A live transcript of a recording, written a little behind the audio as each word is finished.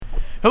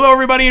Hello,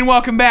 everybody, and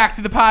welcome back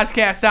to the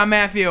podcast. I'm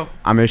Matthew.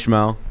 I'm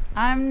Ishmael.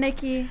 I'm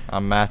Nikki.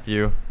 I'm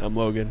Matthew. I'm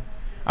Logan.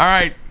 All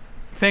right.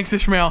 Thanks,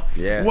 Ishmael.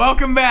 Yeah.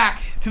 Welcome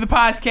back to the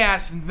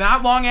podcast.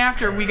 Not long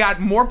after, we got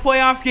more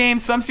playoff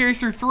games, some series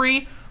through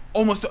 3,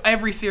 almost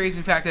every series.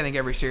 In fact, I think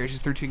every series is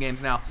through 2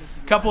 games now.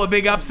 Couple of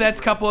big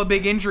upsets, couple of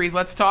big injuries.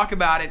 Let's talk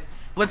about it.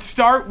 Let's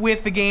start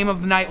with the game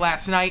of the night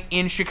last night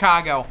in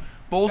Chicago.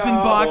 Bulls and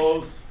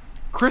Bucks.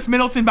 Chris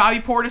Middleton, Bobby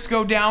Portis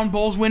go down.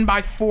 Bulls win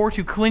by 4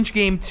 to clinch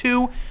game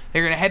 2.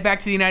 They're going to head back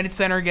to the United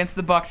Center against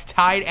the Bucks,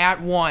 tied at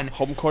 1.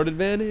 Home court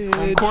advantage.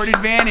 Home court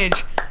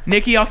advantage.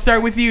 Nikki, I'll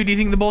start with you. Do you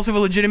think the Bulls have a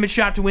legitimate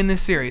shot to win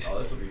this series? Oh,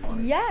 this will be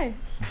fun. Yes.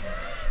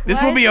 This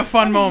Why will be is a this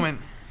fun funny?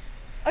 moment.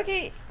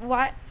 Okay,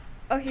 why?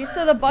 Okay,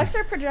 so the Bucks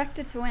are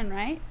projected to win,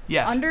 right?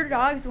 Yes.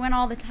 Underdogs win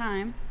all the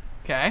time.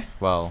 Okay.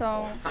 Well,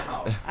 So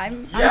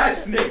I'm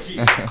Yes, Nikki.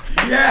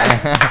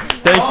 Yes.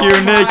 thank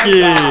you,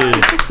 my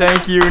Nikki.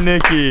 Thank you,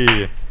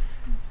 Nikki.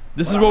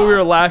 This is what we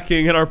were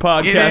lacking in our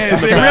podcast. It is. in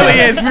the It past. really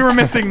is. We were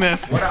missing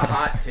this. What a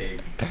hot take.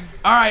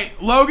 All right,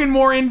 Logan,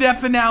 more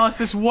in-depth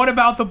analysis. What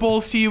about the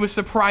Bulls to you has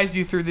surprised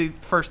you through the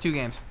first 2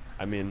 games?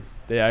 I mean,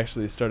 they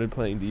actually started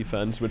playing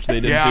defense, which they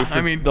didn't Yeah, do for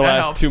I mean, the that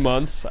last helps. 2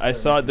 months. I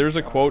saw there's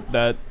a quote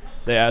that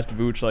they asked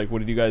Vooch, like, what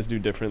did you guys do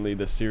differently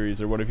this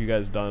series, or what have you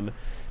guys done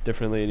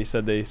differently? And he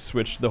said they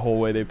switched the whole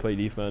way they play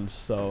defense.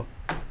 So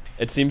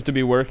it seems to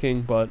be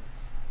working, but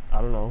I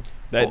don't know.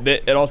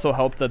 It also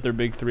helped that their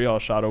big 3 all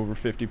shot over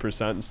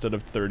 50% instead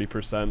of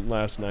 30%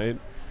 last night.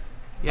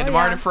 Yeah, Oh,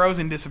 DeMar yeah.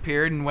 DeRozan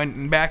disappeared and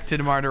went back to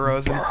DeMar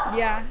DeRozan.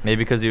 yeah.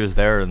 Maybe because he was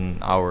there an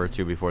hour or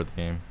 2 before the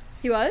game.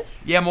 He was.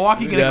 Yeah,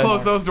 Milwaukee gonna Yeah.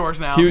 close those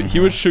doors now. He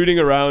was shooting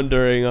around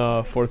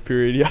during fourth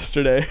period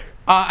yesterday.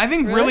 I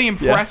think really Really?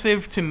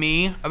 impressive to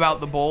me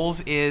about the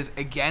Bulls is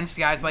against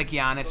guys like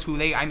Giannis, who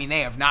they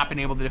have not been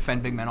able to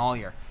defend big men all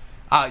year.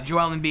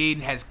 Joel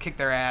Embiid has kicked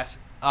their ass.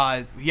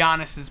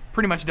 Giannis has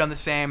pretty much done the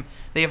same.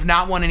 They have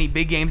not won any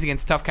big games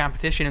against tough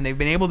competition, and they've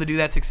been able to do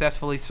that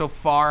successfully so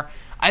far.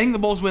 I think the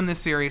Bulls win this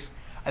series.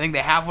 I think they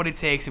have what it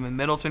takes, and with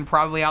Middleton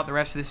probably out the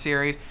rest of the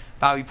series,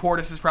 Bobby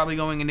Portis is probably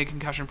going into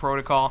concussion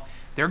protocol.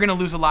 They're going to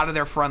lose a lot of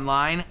their front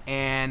line,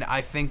 and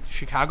I think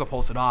Chicago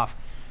pulls it off.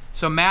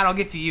 So, Matt, I'll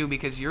get to you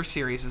because your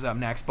series is up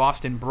next,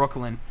 Boston,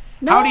 Brooklyn.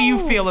 How do you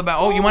No. feel about...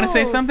 Oh, you want to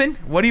say Bulls. something?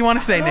 What do you want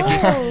to say,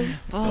 Nikki?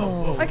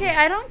 Bulls. Okay,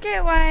 I don't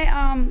get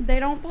why they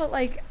don't put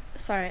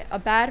a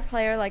bad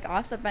player like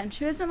off the bench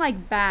who isn't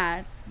like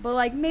bad, but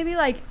like maybe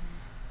like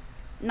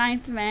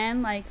 9th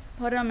man, like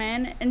put him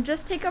in and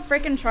just take a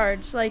freaking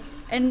charge, like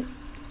and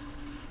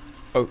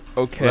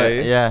Okay.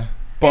 But, yeah.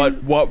 But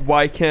And-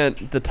 why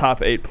can't the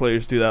top 8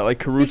 players do that? Like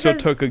Caruso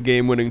Because- took a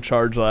game-winning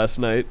charge last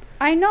night.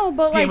 I know,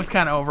 but Game like was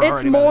kinda over it's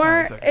already by the time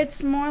more he took it.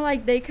 it's more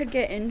like they could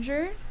get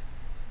injured.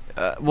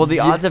 Well, the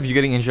odds of you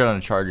getting injured on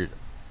a charge.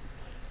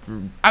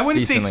 I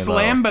wouldn't say Decently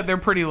slim, low. but they're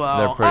pretty low.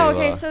 They're pretty Oh,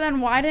 okay. low. So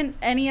then why didn't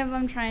any of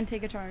them try and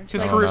take a charge?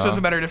 Because I Like, don't Caruso's know.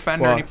 a better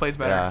defender Well, and he plays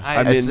better. Yeah.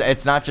 I mean-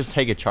 it's not just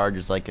take a charge.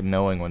 It's like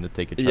knowing when to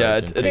take a charge. Yeah,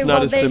 and it's take- okay, not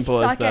well, as they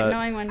simple as suck at that.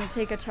 knowing when to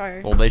take a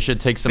charge. Well, they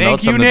should take some Thank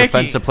notes you, from the Nikki.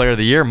 Defensive Player of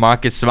the Year,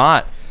 Marcus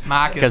Smart, because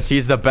Marcus.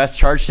 he's the best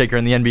charge taker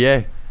in the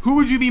NBA. Who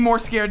would you be more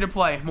scared to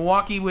play?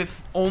 Milwaukee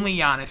with only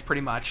Giannis,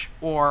 pretty much,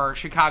 or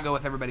Chicago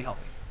with everybody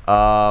healthy?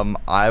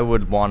 I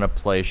would want to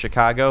play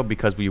Chicago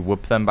because we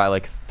whooped them by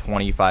like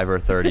 25 or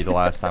 30 the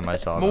last time I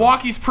saw them.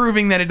 Milwaukee's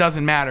proving that it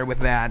doesn't matter with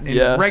that. And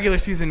Yeah. regular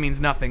season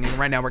means nothing, and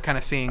right now we're kind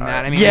of seeing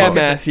that. I mean, Yeah, look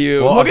at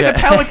Matthew. Well, Look at okay. the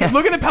Pelicans.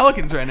 Look at the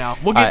Pelicans right now.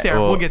 We'll get there.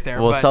 Well, we'll get there.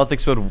 Well, but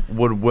Celtics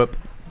would whip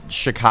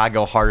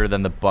Chicago harder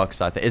than the Bucks.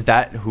 I think. Is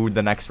that who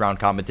the next round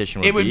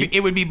competition would it would be? be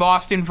it would be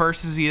Boston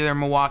versus either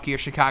Milwaukee or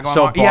Chicago.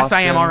 So Yes,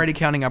 I am Boston- already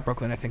counting up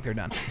Brooklyn. I think they're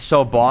done.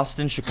 So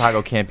Boston,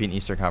 Chicago can't be in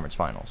Eastern Conference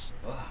Finals.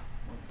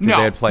 No,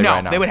 they would play no,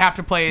 right now. they would have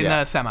to play in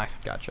Yeah. the semis.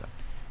 Gotcha.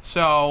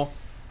 So,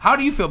 how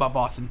do you feel about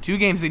Boston? 2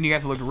 games that you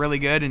guys looked really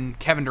good, and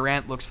Kevin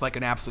Durant looks like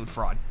an absolute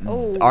fraud.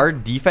 Oh. Our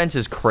defense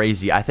is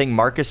crazy. I think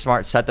Marcus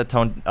Smart set the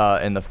tone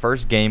in the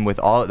first game with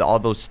all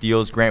those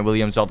steals, Grant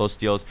Williams, all those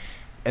steals.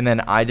 And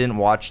then I didn't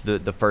watch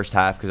the first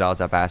half because I was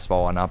at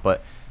basketball and whatnot,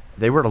 but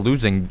they were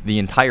losing the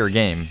entire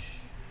game.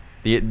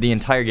 The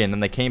entire game. Then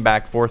they came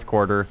back fourth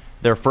quarter.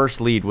 Their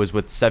first lead was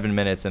with 7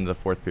 minutes into the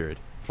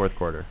fourth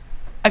quarter.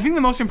 I think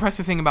the most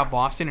impressive thing about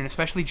Boston, and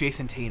especially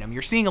Jason Tatum,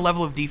 you're seeing a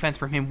level of defense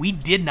from him we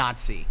did not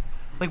see.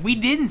 Like, we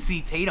didn't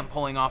see Tatum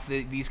pulling off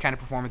these kind of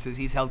performances.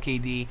 He's held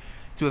KD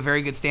to a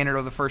very good standard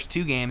over the first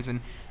 2 games, and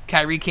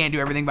Kyrie can't do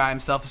everything by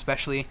himself,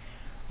 especially.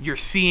 You're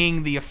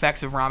seeing the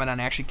effects of Ramadan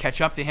actually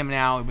catch up to him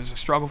now. It was a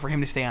struggle for him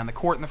to stay on the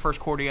court in the first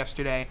quarter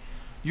yesterday.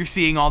 You're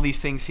seeing all these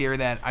things here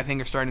that I think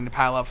are starting to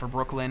pile up for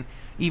Brooklyn.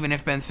 Even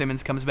if Ben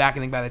Simmons comes back, I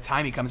think by the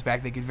time he comes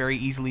back, they could very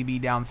easily be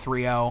down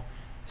 3-0.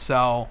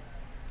 So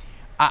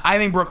I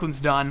think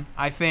Brooklyn's done.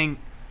 I think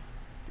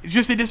it's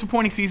just a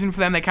disappointing season for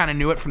them. They kind of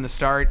knew it from the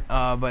start,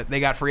 but they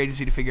got free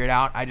agency to figure it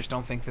out. I just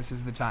don't think this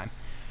is the time.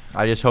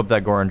 I just hope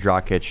that Goran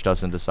Dragic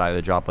doesn't decide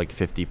to drop like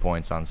 50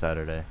 points on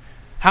Saturday.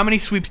 How many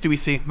sweeps do we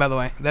see, by the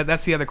way?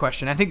 That's the other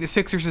question. I think the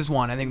Sixers is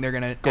one. I think they're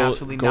going to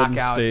absolutely Golden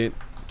knock out State.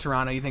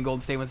 Toronto. You think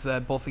Golden State wins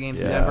both the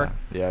games in Yeah, Denver?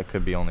 yeah, it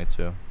could be only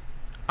 2.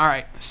 All All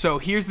right, so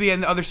here's the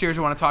other series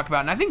I want to talk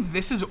about, and I think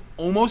this is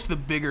almost the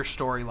bigger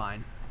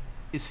storyline,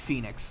 is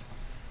Phoenix.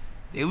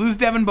 They lose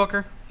Devin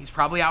Booker. He's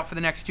probably out for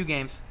the next 2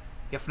 games,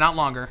 if not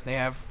longer. They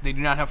do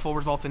not have full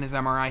results in his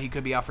MRI. He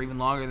could be out for even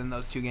longer than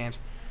those 2 games.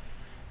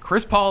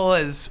 Chris Paul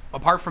is,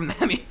 apart from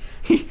them,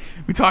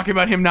 we talk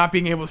about him not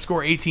being able to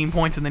score 18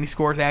 points, and then he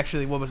scores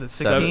actually,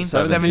 16?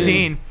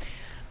 17.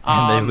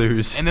 And they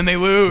lose. And then they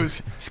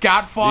lose.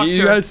 Scott Foster.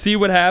 You guys see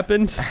what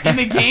happens? in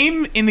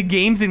the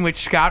games in which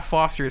Scott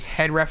Foster is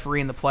head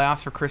referee in the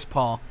playoffs for Chris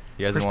Paul,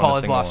 He hasn't Chris won a Paul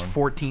has single lost one.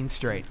 14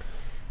 straight.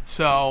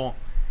 So,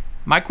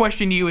 my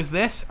question to you is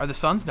this: are the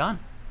Suns done?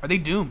 Are they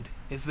doomed?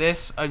 Is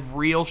this a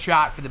real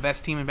shot for the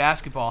best team in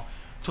basketball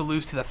to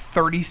lose to the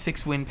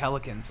 36-win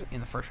Pelicans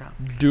in the first round?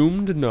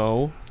 Doomed?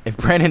 No. If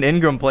Brandon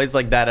Ingram plays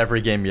like that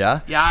every game,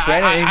 yeah. Yeah,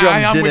 Brandon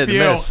I'm Ingram with didn't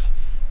you. miss.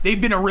 They've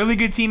been a really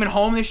good team at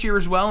home this year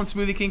as well in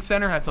Smoothie King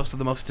Center. That's also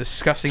the most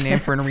disgusting name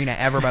for an arena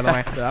ever, by the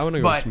way. I want to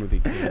go But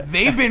Smoothie King.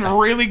 they've been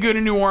really good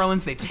in New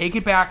Orleans. They take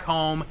it back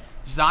home.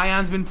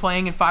 Zion's been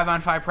playing in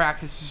 5-on-5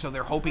 practices, so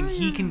they're hoping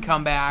he can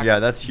come back. Yeah,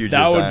 that's huge.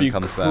 That if would Zion be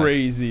comes back.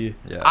 crazy.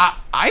 Yeah.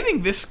 I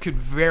think this could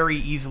very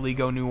easily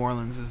go New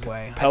Orleans'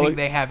 way. I think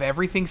they have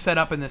everything set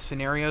up in the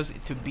scenarios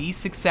to be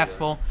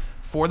successful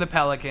for the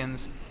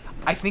Pelicans.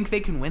 I think they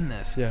can win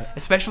this, Yeah.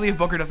 especially if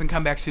Booker doesn't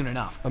come back soon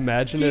enough.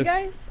 Imagine Do you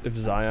guys- if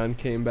Zion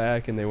came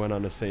back and they went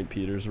on a St.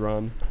 Peter's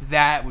run.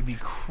 That would be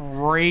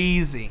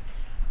crazy.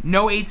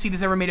 No 8 seed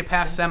has ever made it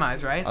past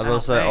semis, right? I was don't gonna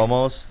say think.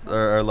 almost,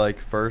 or like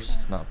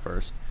not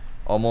first,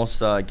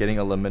 almost getting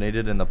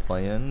eliminated in the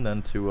play-in,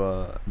 then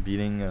to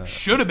beating.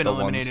 Should have been the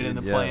one eliminated in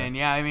the seed. play-in.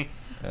 Yeah, I mean,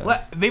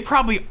 Yeah. they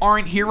probably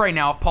aren't here right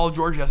now if Paul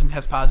George doesn't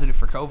test positive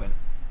for COVID.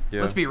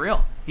 Yeah. Let's be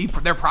real.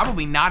 They're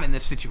probably not in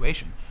this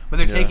situation. But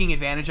they're Yeah. taking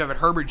advantage of it.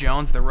 Herbert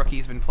Jones, the rookie,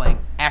 has been playing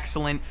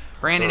excellent.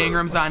 Brandon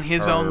Ingram's on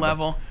his own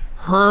level.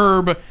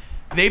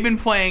 They've been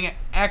playing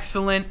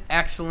excellent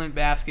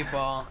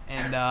basketball.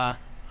 And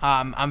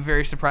I'm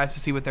very surprised to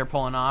see what they're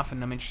pulling off,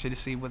 and I'm interested to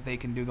see what they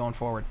can do going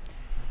forward.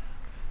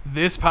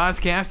 This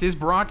podcast is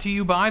brought to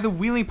you by the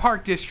Wheeling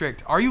Park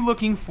District. Are you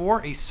looking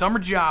for a summer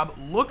job?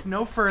 Look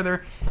no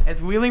further,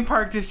 as Wheeling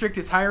Park District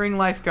is hiring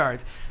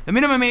lifeguards. The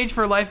minimum age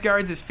for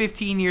lifeguards is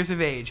 15 years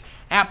of age.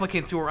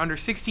 Applicants who are under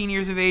 16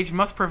 years of age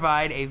must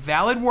provide a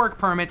valid work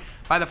permit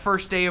by the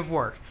first day of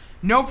work.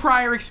 No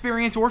prior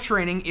experience or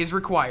training is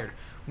required.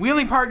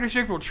 Wheeling Park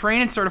District will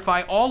train and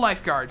certify all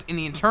lifeguards in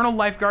the internal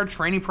lifeguard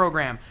training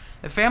program.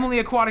 The Family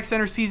Aquatic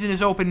Center season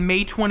is open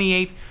May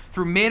 28th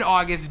through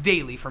mid-August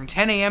daily from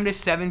 10 a.m. to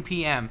 7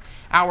 p.m.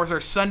 Hours are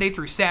Sunday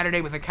through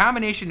Saturday with a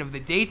combination of the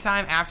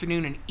daytime,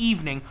 afternoon, and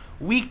evening,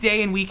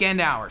 weekday and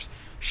weekend hours.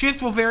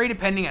 Shifts will vary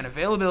depending on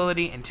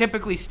availability, and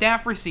typically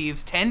staff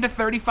receives 10 to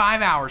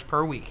 35 hours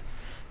per week.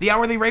 The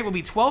hourly rate will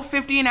be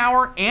 $12.50 an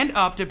hour and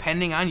up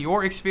depending on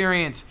your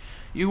experience.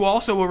 You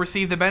also will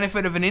receive the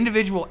benefit of an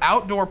individual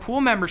outdoor pool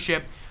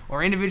membership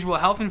or individual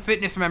health and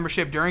fitness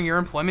membership during your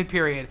employment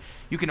period.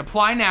 You can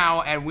apply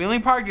now at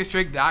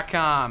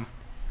WheelingParkDistrict.com.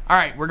 All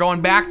right, we're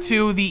going back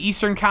to the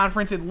Eastern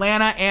Conference,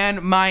 Atlanta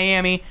and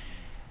Miami.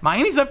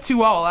 Miami's up 2-0.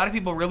 A lot of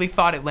people really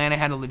thought Atlanta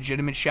had a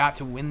legitimate shot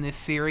to win this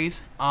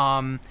series.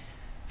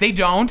 They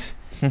don't.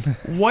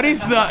 What is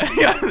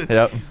the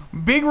Yep.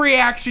 big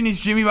reaction is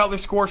Jimmy Butler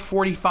scores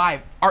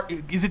 45.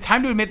 Is it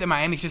time to admit that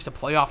Miami's just a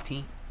playoff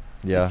team?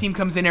 Yeah. This team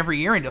comes in every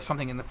year and does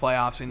something in the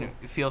playoffs, and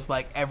it feels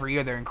like every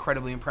year they're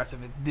incredibly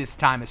impressive at this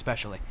time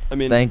especially. I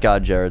mean, Thank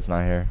God Jared's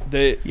not here.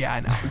 Yeah, I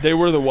know. they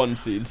were the 1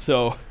 seed,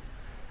 so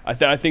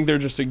I think they're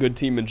just a good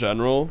team in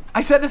general.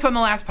 I said this on the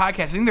last podcast.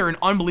 I think they're an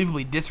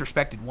unbelievably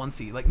disrespected 1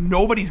 seed. Like,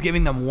 nobody's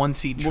giving them 1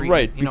 seed treatment. Well,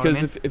 right, You know what I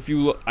because mean? if you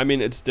look, I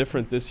mean, it's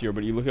different this year,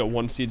 but you look at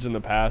 1 seeds in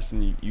the past,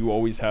 and you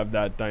always have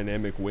that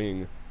dynamic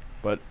wing.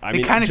 But I They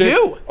mean, kinda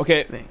do.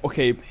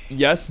 Okay.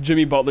 Yes,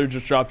 Jimmy Butler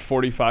just dropped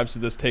 45, so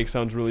this take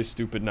sounds really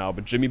stupid now.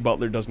 But Jimmy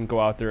Butler doesn't go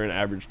out there and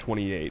average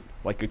 28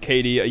 like a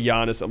KD, a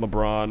Giannis, a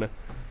LeBron.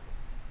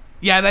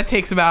 Yeah, that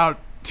takes about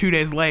 2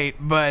 days late.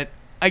 But,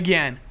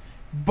 again,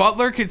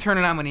 Butler could turn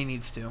it on when he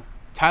needs to.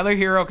 Tyler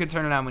Hero could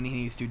turn it on when he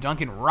needs to.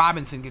 Duncan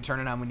Robinson could turn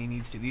it on when he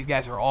needs to. These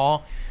guys are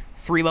all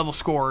 3-level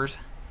scorers.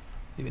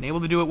 They've been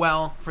able to do it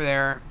well for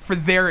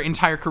their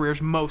entire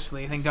careers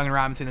mostly. I think Duncan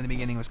Robinson in the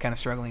beginning was kind of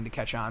struggling to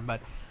catch on,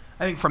 but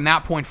I think from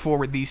that point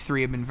forward, these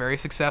three have been very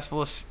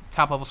successful as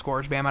top-level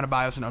scorers. Bam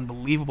Adebayo is an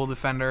unbelievable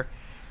defender.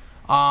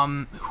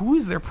 Who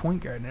is their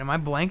point guard? Am I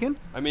blanking?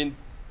 I mean,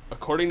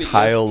 according to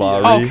Kyle ESPN,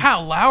 Lowry. Oh,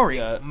 Kyle Lowry.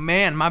 Yeah.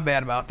 Man, my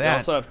bad about They that.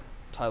 also have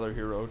Tyler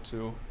Hero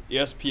too.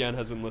 ESPN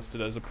has him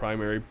listed as a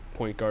primary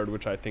point guard,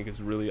 which I think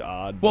is really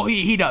odd. Well, but-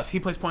 he does.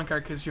 He plays point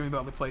guard because Jimmy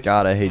Butler plays.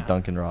 God, I hate yeah.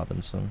 Duncan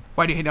Robinson.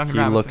 Why do you hate Duncan He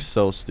Robinson? looks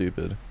so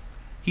stupid.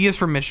 He is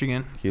from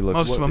Michigan. He looks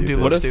Most of them do stupid.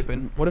 look What if,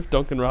 stupid. what if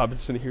Duncan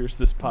Robinson hears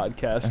this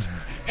podcast?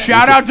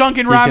 Shout out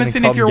Duncan he can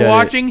Robinson if come you're get it.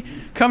 watching.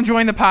 Come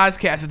join the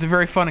podcast. It's a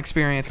very fun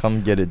experience.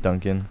 Come get it,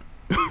 Duncan.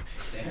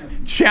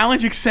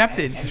 Challenge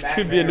accepted.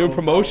 Could be a new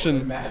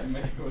promotion.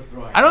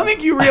 I don't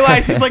think you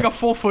realize he's like a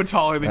full foot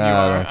taller than you I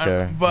are. don't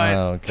care. But I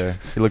don't care.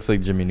 He looks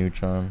like Jimmy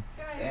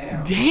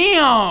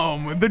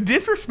damn, the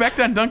disrespect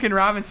on Duncan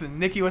Robinson.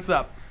 Nikki, what's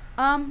up?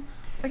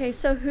 Okay,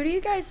 so who do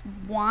you guys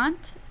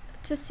want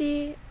to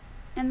see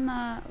in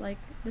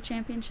the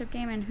championship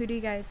game, and who do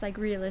you guys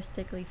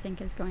realistically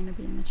think is going to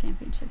be in the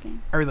championship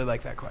game? I really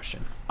like that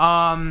question.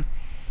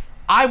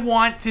 I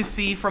want to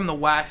see from the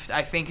West.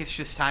 I think it's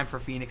just time for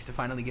Phoenix to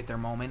finally get their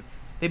moment.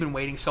 They've been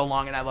waiting so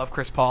long, and I love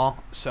Chris Paul,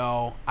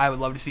 so I would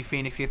love to see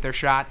Phoenix get their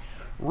shot.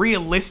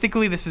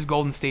 Realistically, this is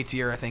Golden State's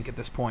year, I think, at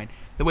this point.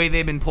 The way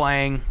they've been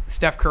playing,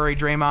 Steph Curry,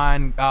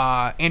 Draymond,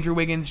 Andrew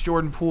Wiggins,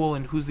 Jordan Poole,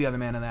 and who's the other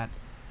man in that?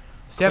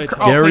 Klay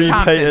Gary Klay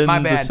Thompson. Payton My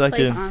the bad. second.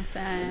 Klay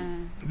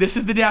Thompson. This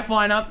is the death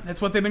lineup.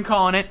 That's what they've been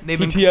calling it. They've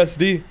been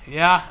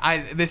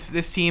PTSD.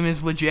 this team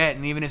is legit,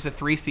 and even as a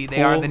 3 seed,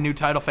 they are the new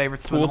title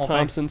favorites to win the Poole, whole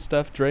Thompson,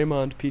 Steph,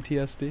 Draymond,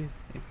 PTSD. thing.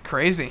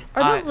 Crazy.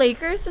 Are the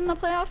Lakers in the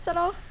playoffs at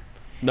all?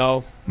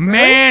 No,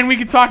 Man, we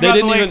could talk they about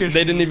the didn't even Lakers.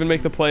 they didn't even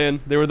make the play-in.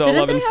 They were the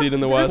Didn't 11th seed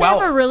in the didn't West. they have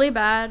 12. a really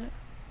bad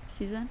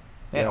season?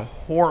 They had a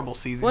horrible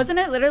season. Wasn't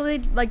it literally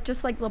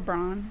just like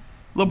LeBron?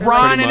 LeBron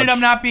Pretty ended much. up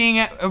not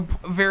being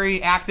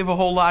very active a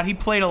whole lot. He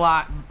played a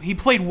lot. He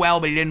played well,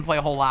 but he didn't play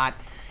a whole lot.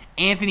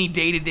 Anthony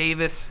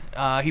Davis,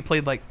 he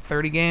played like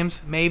 30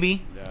 games,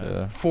 maybe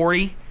Yeah.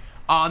 40.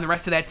 And the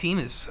rest of that team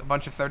is a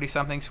bunch of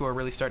 30-somethings who are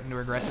really starting to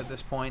regress at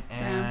this point,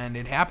 and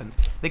it happens.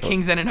 The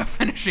Kings ended up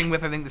finishing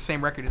with, I think, the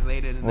same record as they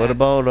did. And What that's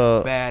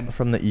about bad.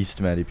 from the East,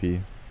 Matty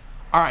P?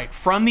 All right,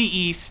 from the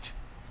East,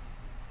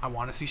 I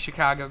want to see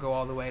Chicago go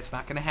all the way. It's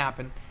not going to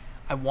happen.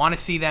 I want to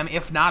see them.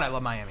 If not, I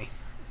love Miami.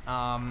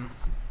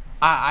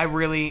 I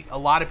really, a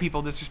lot of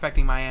people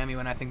disrespecting Miami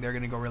when I think they're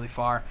going to go really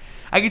far.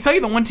 I can tell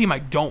you the one team I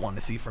don't want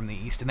to see from the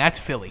East, and that's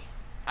Philly.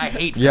 I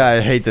hate Philly. Yeah,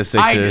 I hate the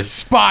Sixers. I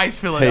despise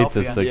hate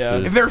Philadelphia. the Sixers. Yeah.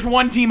 If there's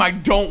one team I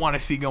don't want to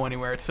see go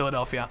anywhere, it's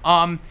Philadelphia.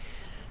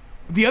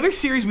 The other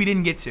series we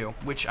didn't get to,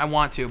 which I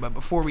want to, but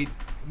before we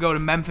go to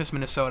Memphis,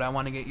 Minnesota, I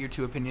want to get your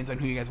two opinions on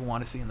who you guys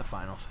want to see in the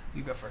finals.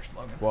 You go first,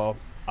 Logan. Well,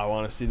 I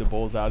want to see the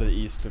Bulls out of the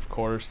East, of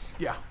course.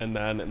 Yeah. And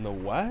then in the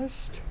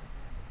West,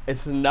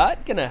 it's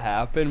not gonna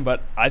happen.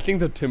 But I think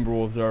the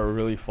Timberwolves are a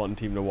really fun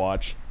team to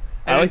watch.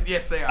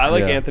 Yes, they are. I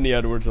like Yeah. Anthony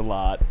Edwards a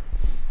lot,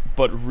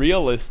 but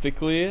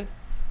realistically,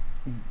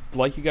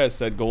 like you guys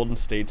said, Golden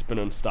State's been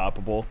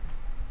unstoppable.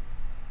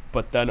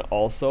 But then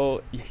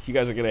also, you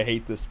guys are gonna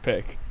hate this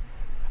pick.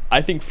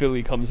 I think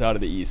Philly comes out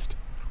of the East.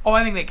 Oh,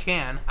 I think they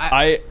can.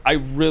 I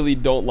really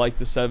don't like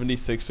the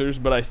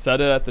 76ers, but I said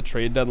it at the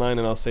trade deadline,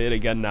 and I'll say it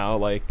again now.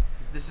 Like,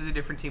 This is a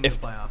different team in the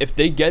playoffs. if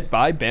they get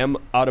by Bam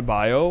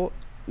Adebayo,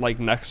 like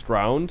next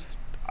round,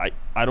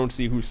 I don't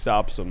see who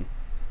stops them.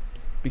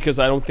 Because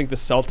I don't think the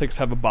Celtics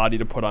have a body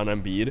to put on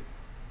Embiid.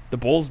 The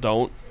Bulls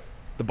don't.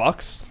 The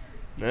Bucks,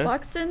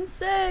 Bucks in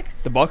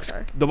 6. The Bucks,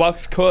 Sorry. the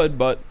Bucks could,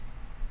 but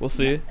we'll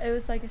see. It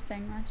was like a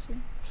saying last year.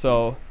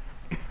 So,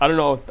 I don't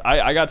know.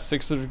 I got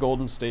Sixers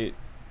Golden State.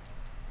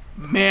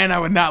 Man, I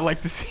would not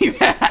like to see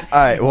that. All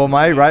right. Well,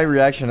 my right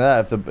reaction to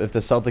that, if the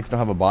Celtics don't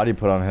have a body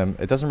put on him,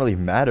 it doesn't really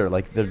matter.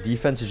 Like their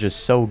defense is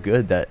just so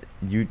good that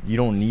you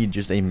don't need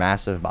just a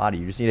massive body.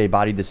 You just need a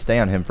body to stay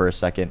on him for a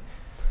second,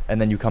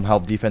 and then you come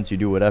help defense. You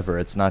do whatever.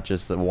 It's not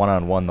just a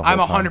one-on-one the whole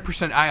I'm time.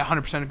 100%. I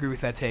 100% agree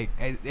with that take.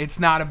 It's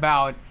not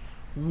about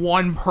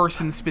one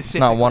person specific. It's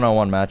not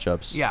one-on-one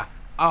matchups. Yeah,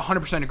 I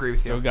 100% agree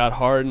with Still you. got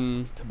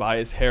Harden,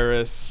 Tobias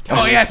Harris, Oh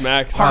Tyrese yes,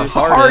 Maxey.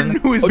 Harden,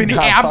 who has Oh, been God,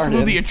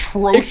 absolutely Harden.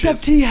 atrocious.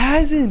 Except he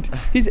hasn't.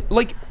 He's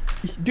like,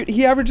 dude,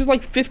 he averages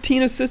like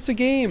 15 assists a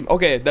game.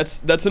 Okay, that's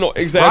an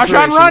exaggeration.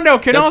 Rajon Rondo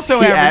can That's- also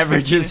he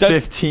average averages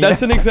 15. 15.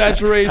 That's an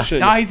exaggeration.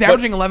 No, he's But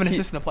averaging 11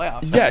 assists in the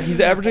playoffs. Yeah, he's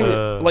averaging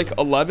Uh. like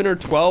 11 or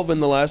 12 in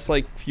the last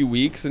like few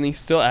weeks, and he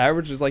still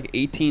averages like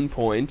 18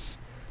 points.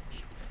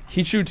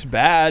 He shoots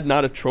bad,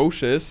 not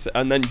atrocious,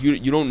 and then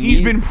you don't need.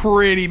 He's been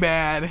pretty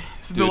bad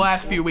the Dude.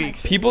 last few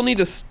weeks. People need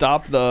to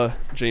stop the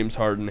James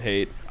Harden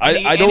hate.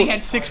 And I he don't.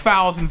 had 6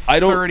 fouls in I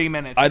don't. 30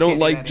 minutes. I You don't can't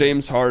do like that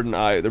James Harden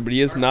either, but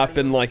he has not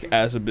been like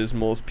as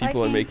abysmal as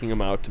people are can't- making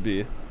him out to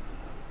be.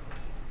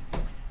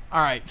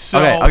 All right, so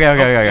Okay,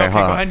 go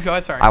hold on. ahead. Go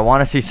ahead. Sorry. I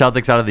want to see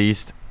Celtics out of the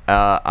East.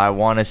 I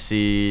want to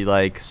see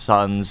like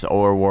Suns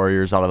or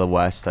Warriors out of the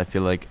West. I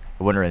feel like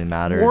it wouldn't really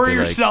matter. It'd be,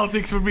 Warriors like,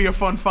 Celtics would be a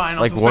fun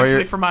finals, Like especially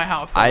Warrior- for my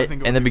house. I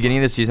think it in would the be beginning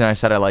fun. of the season, I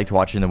said I liked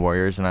watching the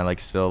Warriors, and I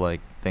still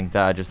think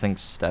that. I just think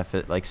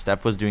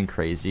Steph was doing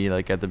crazy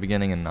at the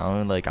beginning, and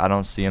now I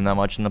don't see him that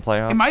much in the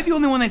playoffs. Am I the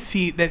only one that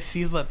sees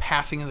the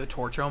passing of the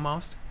torch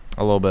almost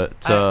A little bit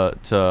from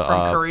to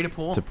Curry to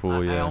Poole? to Poole,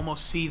 I yeah.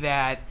 almost see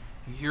that.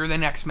 You're the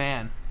next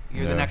man.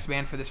 You're the Yeah. next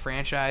man for this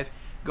franchise.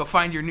 Go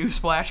find your new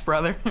splash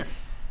brother.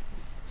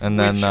 And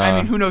then Which, I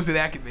mean, who knows who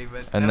that could be,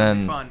 but and that would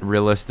then be fun.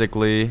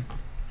 realistically,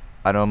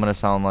 I know I'm gonna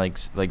sound like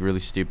really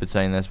stupid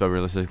saying this, but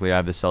realistically, I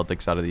have the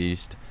Celtics out of the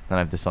East, then I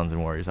have the Suns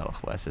and Warriors out of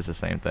the West. It's the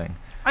same thing.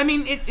 I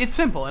mean, it's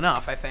simple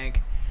enough, I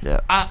think. Yeah.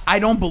 I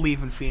don't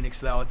believe in Phoenix,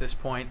 though, at this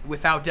point.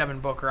 Without Devin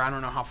Booker, I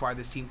don't know how far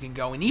this team can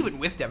go. And even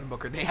with Devin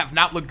Booker, they have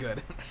not looked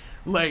good.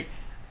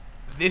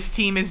 This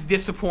team is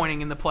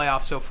disappointing in the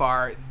playoffs so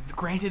far.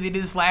 Granted, they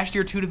did this last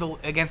year, too,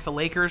 against the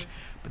Lakers.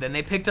 But then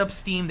they picked up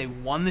steam, they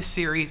won the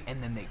series,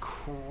 and then they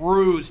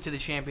cruised to the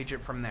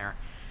championship from there.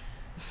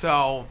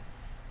 So,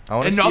 I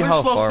want to see Another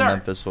how slow far start.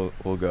 Memphis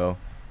will go.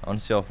 I want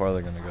to see how far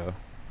they're gonna go.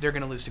 they're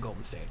going to lose to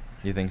Golden State.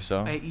 You think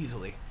so?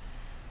 Easily.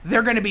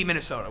 They're going to beat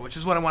Minnesota, which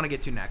is what I want to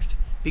get to next.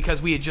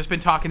 Because we had just been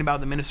talking about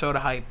the Minnesota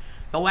hype.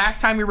 The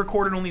last time we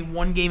recorded, only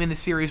one game in the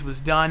series was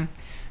done.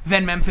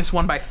 Then Memphis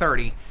won by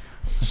 30.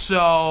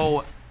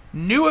 So,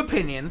 new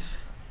opinions.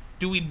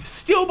 Do we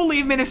still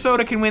believe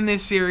Minnesota can win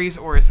this series,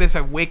 or is this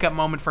a wake-up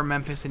moment for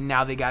Memphis and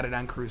now they got it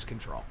on cruise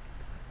control?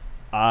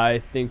 I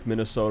think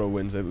Minnesota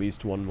wins at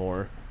least one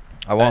more.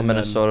 I want And then-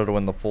 Minnesota to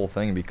win the full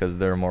thing because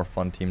they're a more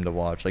fun team to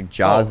watch. Like,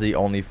 Ja's Oh. the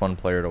only fun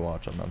player to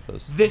watch on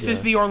Memphis. This is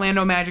Yeah. the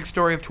Orlando Magic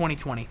story of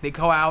 2020. They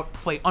go out,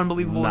 play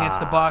unbelievable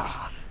against the Bucks,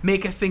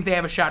 make us think they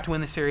have a shot to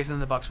win the series, and then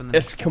the Bucks win the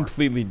It's next four.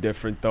 completely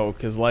different though,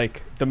 because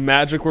like the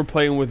Magic were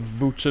playing with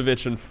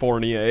Vucevic and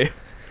Fournier.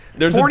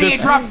 There's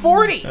 48 dropped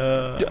 40.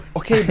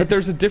 Okay, but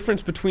there's a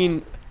difference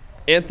between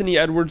Anthony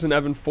Edwards and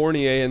Evan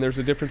Fournier, and there's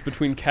a difference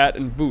between Kat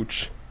and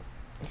Vooch.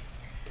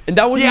 And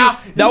that wasn't Yeah.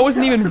 that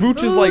wasn't even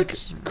Vooch's like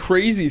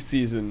crazy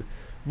season.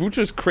 Vooch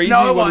was crazy.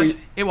 No, it when was. we-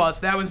 It was.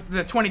 That was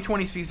the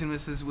 2020 season.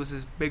 Was his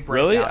big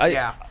breakout. Really?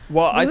 Yeah.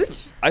 Well,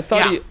 Vooch? I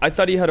thought Yeah. I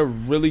thought he had a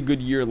really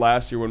good year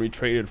last year when we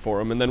traded for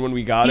him, and then when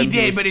we got He him,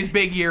 did, was- but his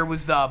big year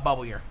was the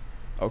bubble year.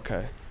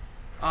 okay.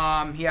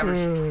 He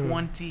averaged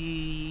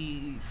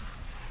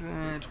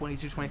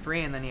 22,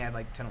 23, and then he had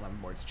like 10, 11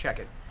 boards. Check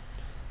it.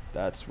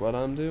 That's what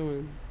I'm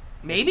doing.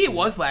 Maybe it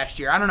was last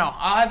year. I don't know.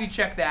 I'll have you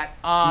check that.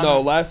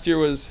 No, last year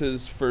was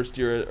his first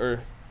year,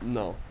 or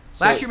no.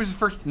 last So- year was his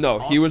first. No,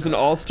 he was an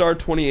All-Star.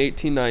 All-Star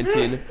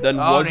 2018-19. Then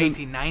Oh, wasn't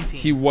 18-19.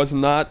 he was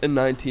not in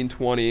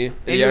 19-20. and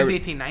Maybe he it was aver-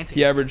 18-19.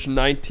 He averaged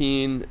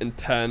 19 and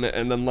 10,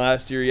 and then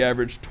last year he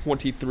averaged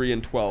 23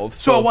 and 12.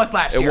 So it was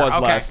last year. It was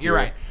okay, last you're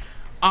year.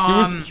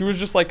 right. He was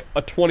just like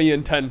a 20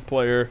 and 10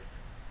 player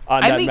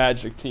on I that think-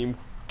 Magic team.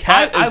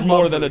 Cat I is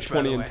more love than a Vooch,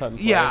 by 20 the and way. 10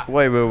 player.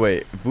 Yeah.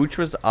 Wait. Vooch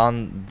was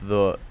on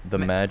the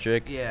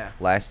Magic yeah.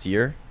 last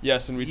year?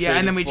 Yes, and we Yeah,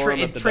 and then we traded for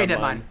him at the trade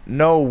deadline. deadline.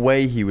 No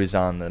way he was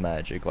on the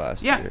Magic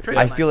last Yeah, year. trade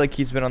I deadline. feel like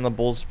he's been on the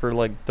Bulls for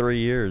like 3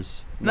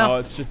 years. No, No.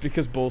 it's just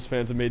because Bulls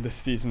fans have made the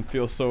season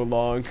feel so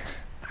long.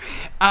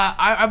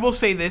 I will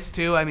say this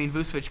too. I mean,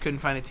 Vucevic couldn't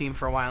find a team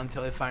for a while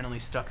until he finally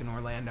stuck in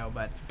Orlando.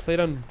 But Played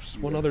on just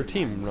one other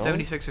team, no?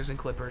 76ers and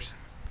Clippers,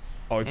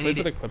 Oh, he and he played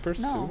for the did- Clippers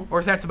No. too? or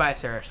is that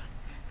Tobias Harris?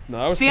 No,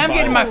 that was See, I'm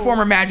getting my Tobias.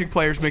 former Magic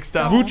players mixed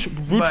up. Vooch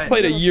but-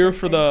 played a year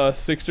for the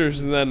Sixers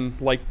and then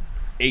like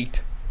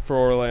 8 for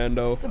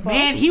Orlando.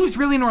 Man, he was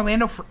really in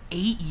Orlando for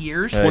 8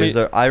 years.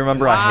 Yeah, I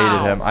remember I Wow.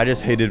 hated him. I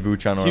just hated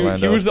Vooch on He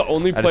Orlando. was the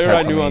only I just player had I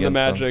knew something on the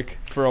against him. Magic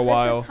for a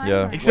while.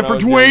 Yeah. Except When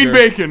for I was Dwayne younger.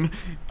 Bacon.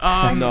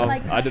 No,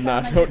 I did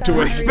not know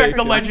Dwayne Respect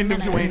the Bacon. legend of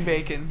Dwayne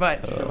Bacon.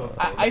 But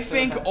I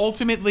think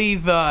ultimately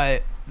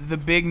the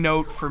big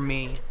note for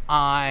me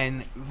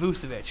on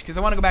Vucevic, because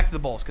I want to go back to the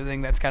Bulls, because I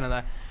think that's kind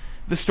of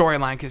the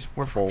storyline, because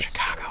we're from Bulls.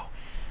 Chicago.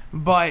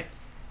 But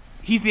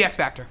he's the X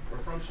Factor. We're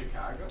from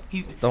Chicago.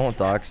 He's Don't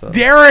dox us.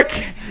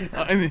 Derek.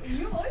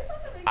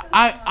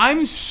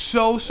 I'm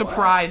so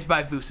surprised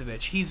by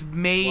Vucevic. He's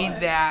made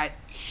that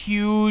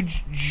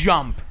huge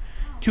jump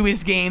to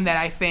his game that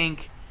I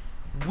think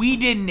we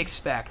didn't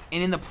expect.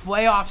 And in the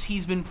playoffs,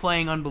 he's been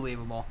playing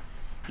unbelievable.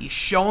 He's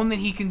shown that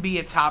he can be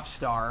a top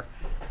star,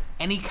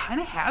 and he kind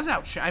of has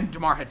outshined.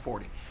 DeMar had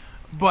 40,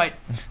 but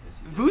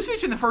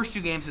Vucevic in the first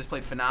 2 games has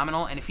played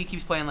phenomenal. And if he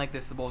keeps playing like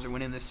this, the Bulls are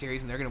winning this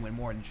series, and they're going to win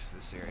more than just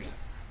this series.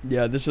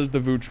 Yeah, this is the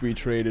Vooch we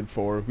traded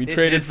for. We This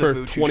traded is the for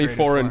Vooch we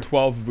 24 traded and for.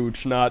 12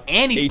 Vooch, not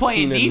And he's 18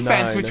 playing and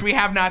defense, 9. which we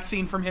have not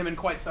seen from him in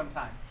quite some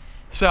time.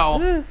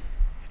 So,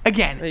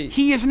 again, Hey.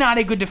 he is not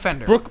a good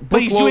defender, but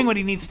Brook he's Lo- doing what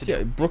he needs to Yeah,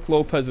 do. Brooke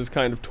Lopez is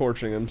kind of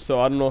torching him,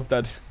 so I don't know if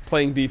that's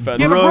playing defense.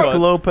 Yeah, but Brook Brook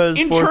Lopez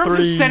In for terms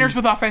 3. of centers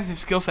with offensive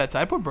skill sets,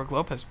 I'd put Brook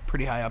Lopez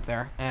pretty high up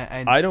there.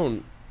 And I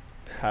don't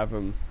have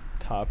him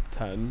top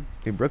 10.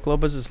 Hey, Brook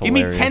Lopez is give me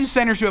hilarious. 10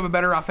 centers who have a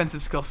better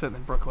offensive skill set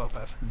than Brook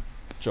Lopez.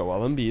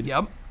 Joel Embiid,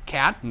 Yep.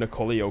 Cat,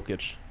 Nikola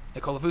Jokic,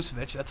 Nikola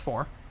Vucevic, that's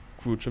 4.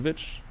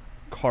 Vucevic,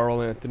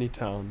 Karl Anthony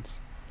Towns,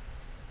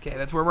 Okay,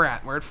 that's where we're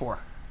at. We're at 4.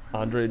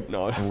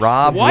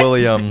 Rob What?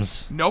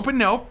 Williams. Nope and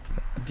nope.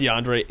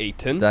 DeAndre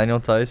Ayton. Daniel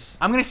Tice.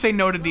 I'm going to say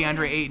no to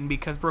DeAndre Ayton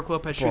because Brook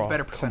Lopez shoots Bro,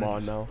 better come on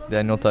percentages. now.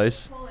 Daniel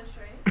Tice.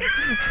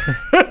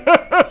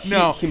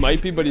 No. He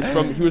might be, but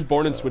he was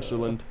born in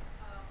Switzerland.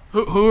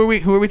 Who are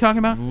we talking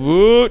about?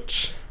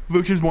 Vooch.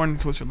 Vooch is born in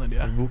Switzerland,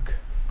 yeah.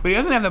 But he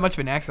doesn't have that much of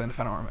an accent,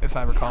 if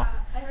I recall.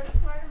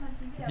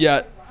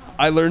 Yeah,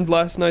 I learned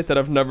last night that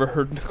I've never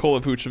heard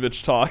Nikola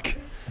Vucevic talk.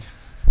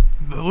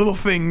 The little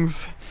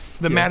things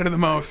that matter the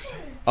most.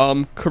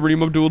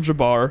 Kareem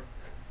Abdul-Jabbar.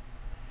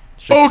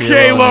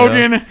 Okay,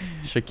 Logan.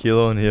 Shaquille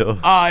O'Neal.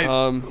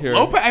 Here.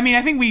 Lopez. I mean,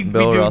 I think we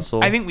Bill do.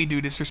 Russell. I think we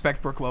do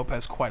disrespect Brook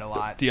Lopez quite a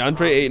lot.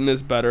 DeAndre Ayton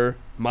is better.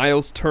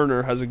 Miles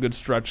Turner has a good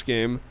stretch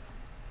game.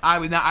 I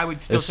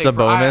would still Is take.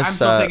 Sabonis I'm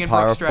still at taking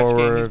power Brook's stretch game.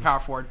 He's forward? power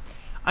forward.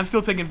 I'm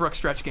still taking Brook's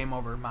stretch game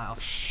over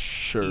Miles.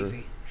 Sure,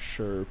 Easy.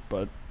 sure,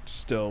 but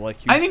still, like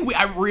I think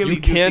I really. you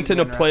do can't think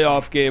in a we're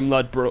playoff game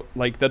let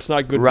like that's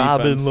not good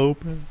Robin defense.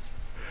 Lopez.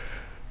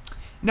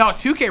 No,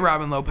 2K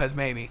Robin Lopez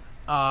maybe.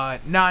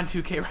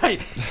 Non-2K,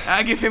 right?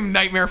 I give him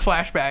nightmare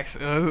flashbacks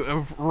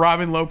of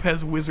Robin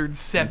Lopez Wizard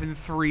 7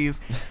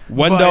 threes.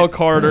 Wendell But-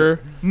 Carter.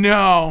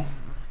 No.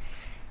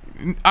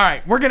 All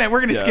right, we're gonna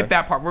Yeah. skip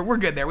that part. We're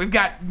good there. We've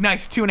got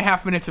nice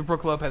 2.5 minutes of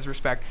Brook Lopez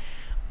respect.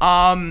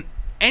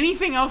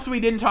 Anything else we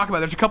didn't talk about?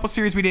 There's a couple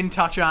series we didn't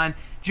touch on.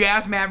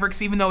 Jazz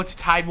Mavericks, even though it's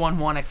tied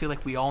 1-1, I feel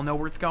like we all know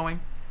where it's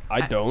going.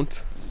 I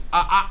don't.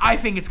 I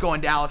think it's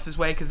going Dallas's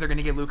way because they're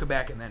gonna get Luka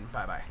back and then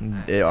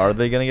bye-bye. Are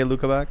they gonna get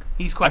Luka back?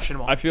 He's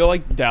questionable. I feel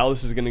like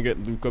Dallas is going to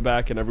get Luka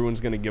back, and everyone's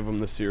going to give him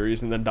the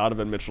series, and then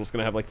Donovan Mitchell's going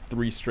to have like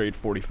 3 straight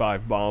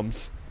 45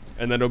 bombs,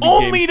 and then it'll be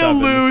Only game to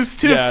 7. lose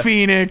to Yeah.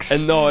 Phoenix.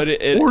 And no, Or New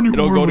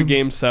it'll go to Orleans.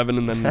 game 7,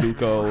 and then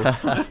Luka.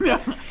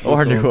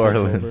 Or New take over.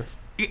 Orleans.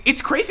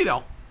 It's crazy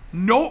though.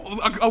 No,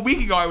 a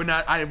week ago I would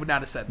not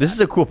have said that. This is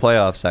a cool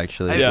playoffs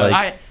actually. Yeah.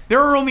 Like, There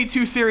are only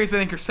 2 series I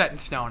think are set in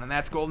stone, and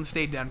that's Golden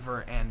State,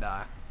 Denver, and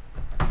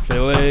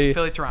Philly.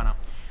 Philly, Toronto.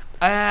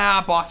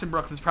 Boston,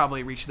 Brooklyn's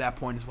probably reached that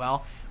point as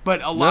well.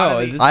 But a lot No,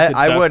 of this the, could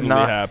I would definitely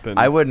not. happen.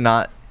 I would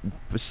not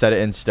set it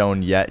in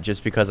stone yet,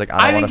 just because like I I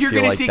don't think want to you're feel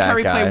gonna like see that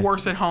Curry guy. play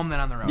worse at home than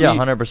on the road. Yeah, We-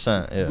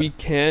 100%. Yeah. We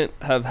can't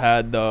have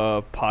had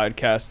the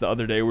podcast the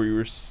other day where you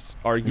were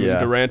arguing Yeah.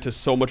 Durant is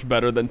so much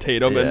better than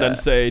Tatum, and Yeah. then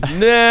say,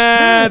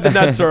 nah, the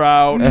Nets are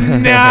out.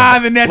 Nah,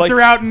 the Nets Like,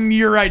 are out, and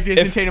you're right.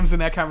 Jason if- Tatum's in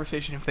that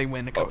conversation if they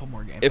win a couple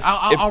more games. If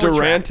I'll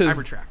Durant retract. I is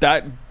retract.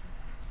 that,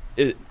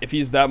 if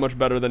he's that much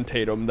better than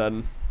Tatum,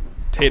 then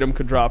Tatum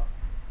could drop.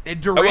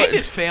 Durant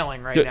is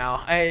failing right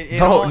now.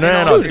 No,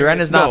 no.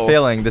 Durant is not No.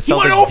 failing. The He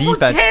went Celtics 0 for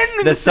defense. 10 in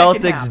The the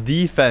second Celtics half.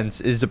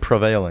 defense is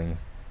prevailing.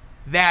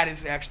 That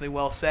is actually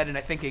well said, and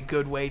I think a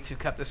good way to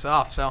cut this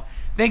off. So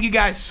thank you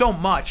guys so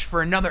much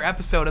for another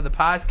episode of the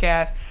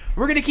podcast.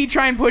 We're going to keep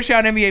trying to push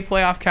out NBA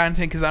playoff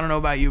content because I don't know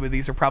about you, but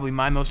these are probably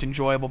my most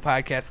enjoyable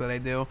podcasts that I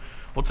do.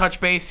 We'll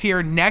touch base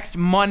here next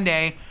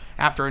Monday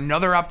after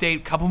another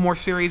update. Couple more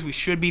series. We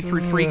should be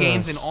through 3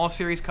 games in all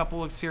series.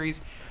 Couple of series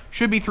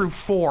should be through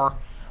 4.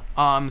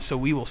 So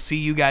we will see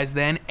you guys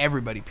then.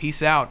 Everybody,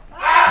 peace out.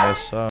 Yes,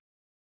 sir.